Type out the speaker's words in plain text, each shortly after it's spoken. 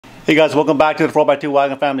Hey guys, welcome back to the 4x2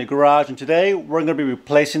 Wagon Family Garage, and today we're going to be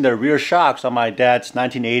replacing the rear shocks on my dad's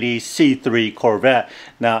 1980 C3 Corvette.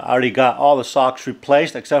 Now I already got all the shocks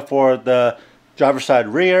replaced except for the driver's side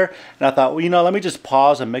rear, and I thought, well, let me just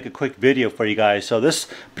pause and make a quick video for you guys. So this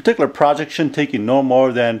particular project shouldn't take you no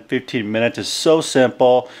more than 15 minutes. It's so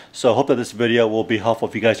simple, so I hope that this video will be helpful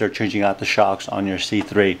if you guys are changing out the shocks on your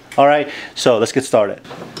C3. Alright, so let's get started.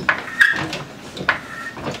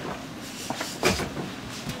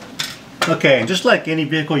 Okay, and just like any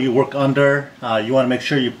vehicle you work under, you want to make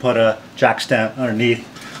sure you put a jack stand underneath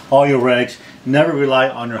all your rigs. Never rely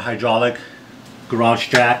on your hydraulic garage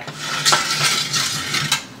jack.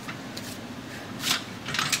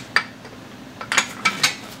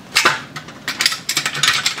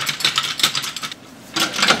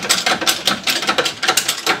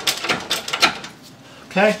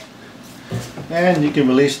 Okay, and you can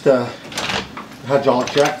release the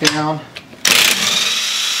hydraulic jack down.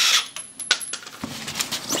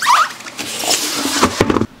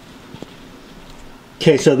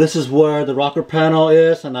 Okay, so this is where the rocker panel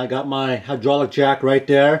is, and I got my hydraulic jack right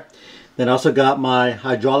there. Then I also got my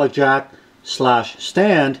hydraulic jack slash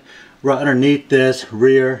stand right underneath this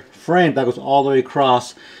rear frame that goes all the way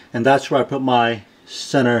across, and that's where I put my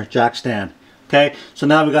center jack stand. Okay, so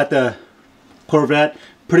now we got the Corvette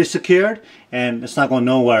pretty secured, and it's not going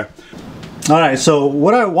nowhere. Alright, so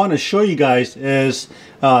what I want to show you guys is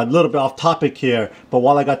a little bit off topic here, but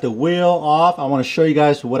while I got the wheel off, I want to show you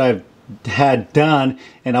guys what I've had done,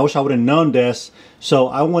 and I wish I would have known this. So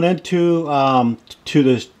I went into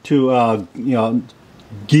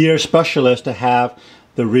gear specialist to have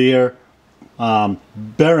the rear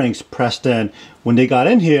bearings pressed in. When they got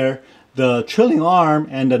in here, the trailing arm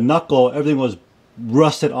and the knuckle, everything was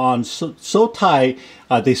rusted on so tight.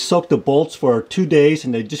 They soaked the bolts for 2 days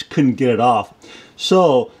and they just couldn't get it off.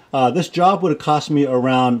 So this job would have cost me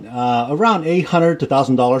around $800 to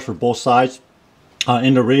 $1,000 for both sides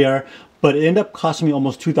in the rear, but it ended up costing me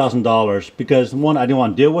almost $2,000 because, one, I didn't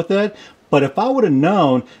want to deal with it. But if I would have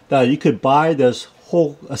known that you could buy this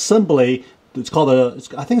whole assembly, I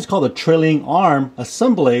think it's called a trailing arm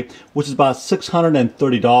assembly, which is about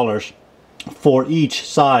 $630 for each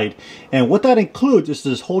side. And what that includes is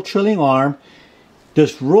this whole trailing arm,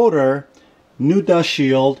 this rotor, new dust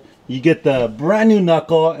shield. You get the brand new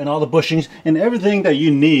knuckle and all the bushings and everything that you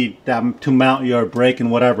need to mount your brake and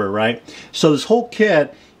whatever, right? So this whole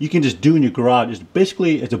kit you can just do in your garage. It's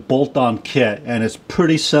a bolt-on kit, and it's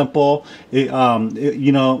pretty simple. You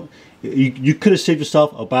could have saved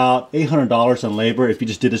yourself about $800 in labor if you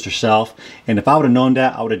just did this yourself. And if I would have known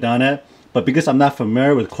that, I would have done it. But because I'm not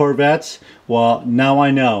familiar with Corvettes, well, now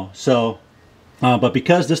I know. So, but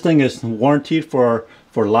because this thing is warranted for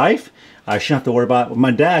life, I shouldn't have to worry about,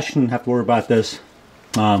 my dad shouldn't have to worry about this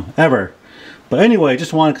ever. But anyway,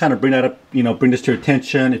 just want to kind of bring that up, bring this to your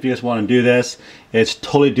attention. If you guys want to do this, it's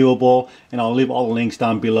totally doable. And I'll leave all the links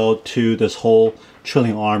down below to this whole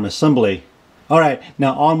trailing arm assembly. All right,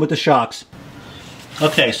 now on with the shocks.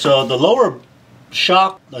 Okay, so the lower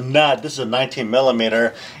shock, the nut, this is a 19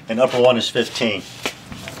 millimeter, and upper one is 15.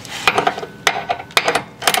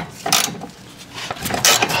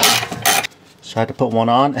 So I had to put one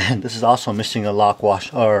on, and this is also missing a lock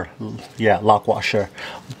washer.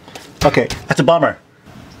 Okay, that's a bummer.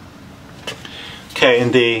 Okay,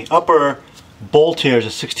 and the upper bolt here is a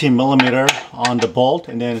 16 millimeter on the bolt,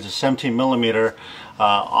 and then it's a 17 millimeter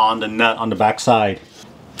on the nut on the back side.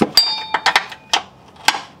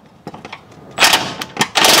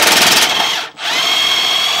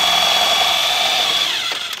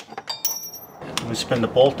 Let me spin the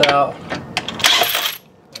bolt out.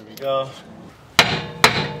 There we go.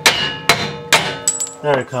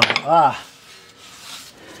 There it comes. Ah,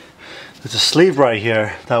 there's a sleeve right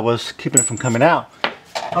here that was keeping it from coming out.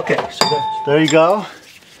 Okay, so there you go.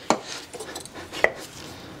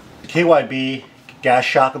 KYB gas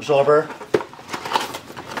shock absorber,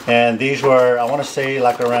 and these were, I want to say,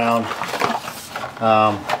 like around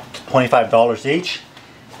 $25 each.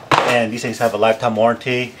 And these things have a lifetime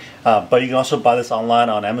warranty. But you can also buy this online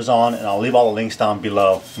on Amazon, and I'll leave all the links down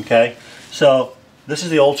below. Okay, so this is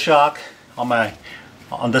the old shock on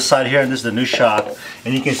this side here, and this is the new shock,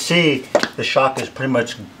 and you can see the shock is pretty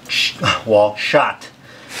much shot.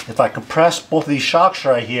 If I compress both of these shocks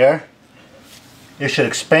right here, it should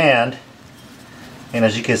expand, and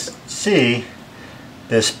as you can see,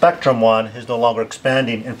 the Spectrum one is no longer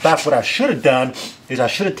expanding. In fact, what I should have done is I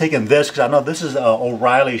should have taken this, because I know this is an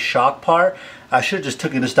O'Reilly shock part. I should have just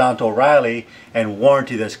taken this down to O'Reilly and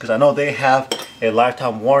warranty this, because I know they have a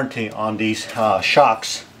lifetime warranty on these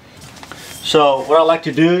shocks. So what I like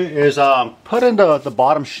to do is put in the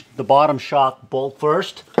bottom shock bolt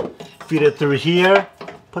first, feed it through here,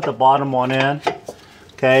 put the bottom one in,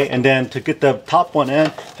 okay, and then to get the top one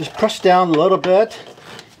in, just press down a little bit,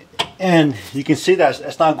 and you can see that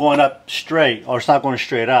it's not going up straight, or it's not going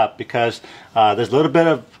straight up, because there's a little bit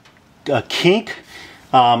of a kink,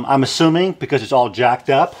 I'm assuming, because it's all jacked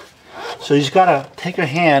up. So you just gotta take your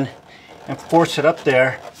hand and force it up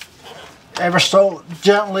there ever so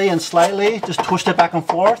gently and slightly. Just twist it back and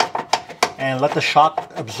forth and let the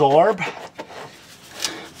shock absorb.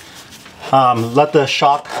 Let the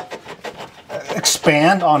shock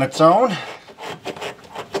expand on its own.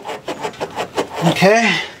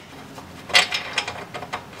 Okay.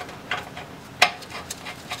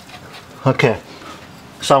 Okay.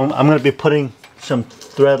 So I'm going to be putting some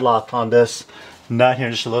thread lock on this nut here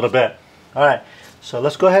in just a little bit. Alright, so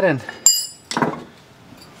let's go ahead and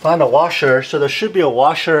find a washer. So there should be a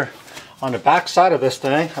washer on the back side of this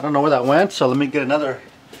thing. I don't know where that went, so let me get another.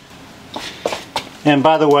 And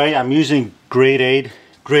by the way, I'm using grade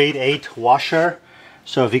 8 washer.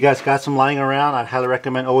 So if you guys got some lying around, I'd highly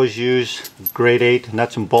recommend always use grade 8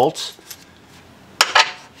 nuts and bolts.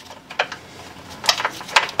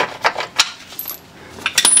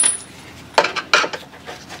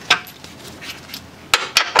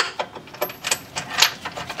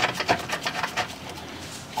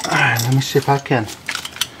 Let me see if I can.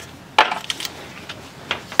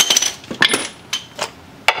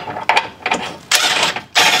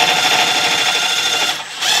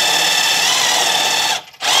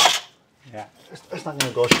 Yeah, it's not going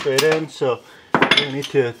to go straight in, so you need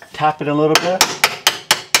to tap it a little bit.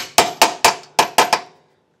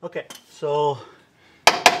 Okay, so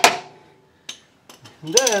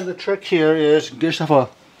then the trick here is get yourself a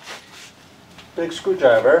big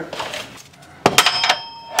screwdriver.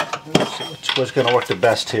 Let's see which was going to work the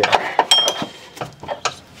best here.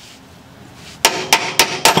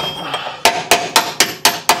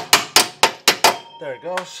 There it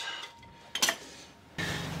goes.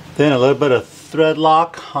 Then a little bit of thread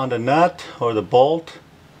lock on the nut or the bolt.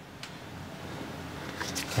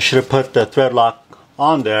 I should have put the thread lock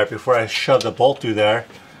on there before I shoved the bolt through there,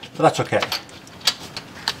 but that's okay.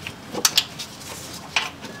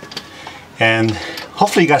 And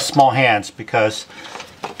hopefully you got small hands, because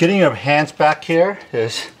getting your hands back here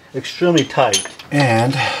is extremely tight.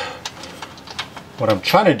 And what I'm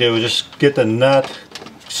trying to do is just get the nut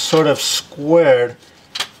sort of squared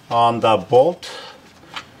on the bolt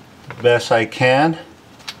the best I can,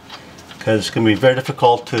 because it's going to be very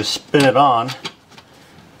difficult to spin it on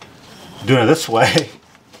doing it this way.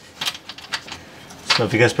 So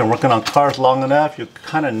if you guys have been working on cars long enough, you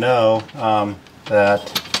kind of know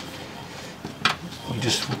that you're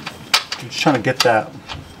just trying to get that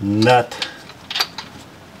nut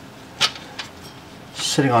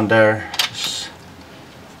sitting on there. Just,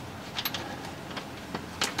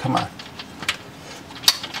 come on.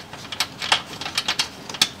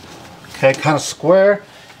 Okay, kind of square,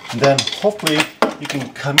 and then hopefully you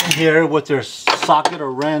can come in here with your socket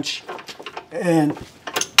or wrench and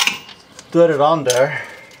thread it on there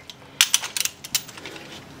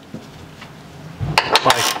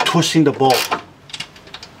by twisting the bolt.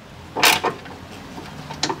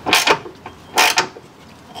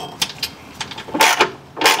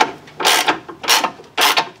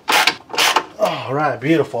 All right,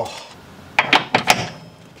 beautiful.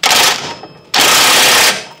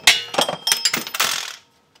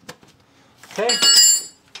 Okay.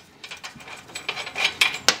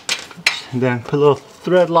 And then put a little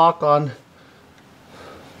thread lock on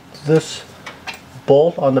this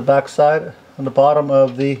bolt on the back side, on the bottom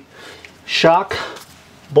of the shock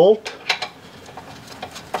bolt.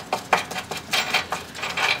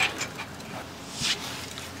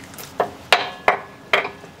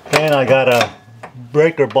 And I got a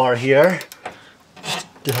breaker bar here just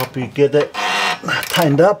to help you get it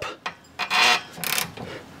tightened up.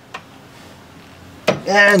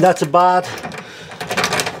 And that's about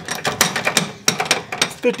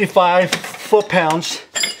 55 foot-pounds.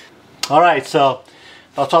 Alright, so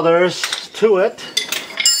that's all there is to it.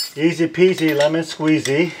 Easy peasy, lemon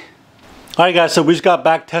squeezy. Alright guys, so we just got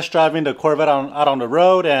back test driving the Corvette out on the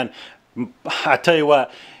road, and I tell you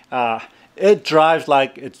what, it drives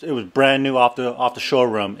like it was brand new off the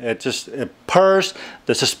showroom. It purrs,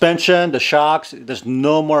 the suspension, the shocks, there's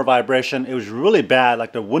no more vibration. It was really bad,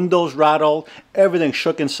 like the windows rattled, everything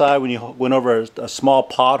shook inside when you went over a small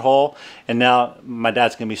pothole, and now my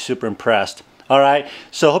dad's gonna be super impressed. Alright,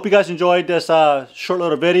 so hope you guys enjoyed this short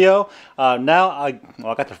little video. Now I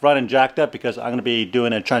got the front end jacked up because I'm gonna be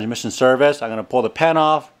doing a transmission service. I'm gonna pull the pan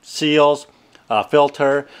off, seals,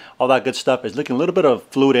 filter, all that good stuff. It's leaking a little bit of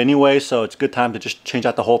fluid anyway, so it's a good time to just change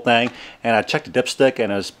out the whole thing. And I checked the dipstick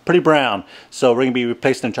and it was pretty brown. So we're gonna be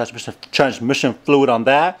replacing the transmission fluid on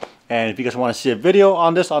that. And if you guys want to see a video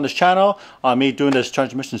on this channel, on me doing this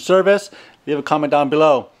transmission service, leave a comment down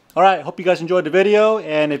below. Alright, hope you guys enjoyed the video,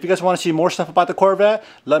 and if you guys want to see more stuff about the Corvette,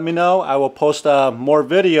 let me know. I will post more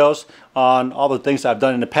videos on all the things I've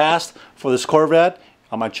done in the past for this Corvette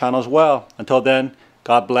on my channel as well. Until then,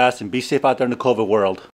 God bless and be safe out there in the COVID world.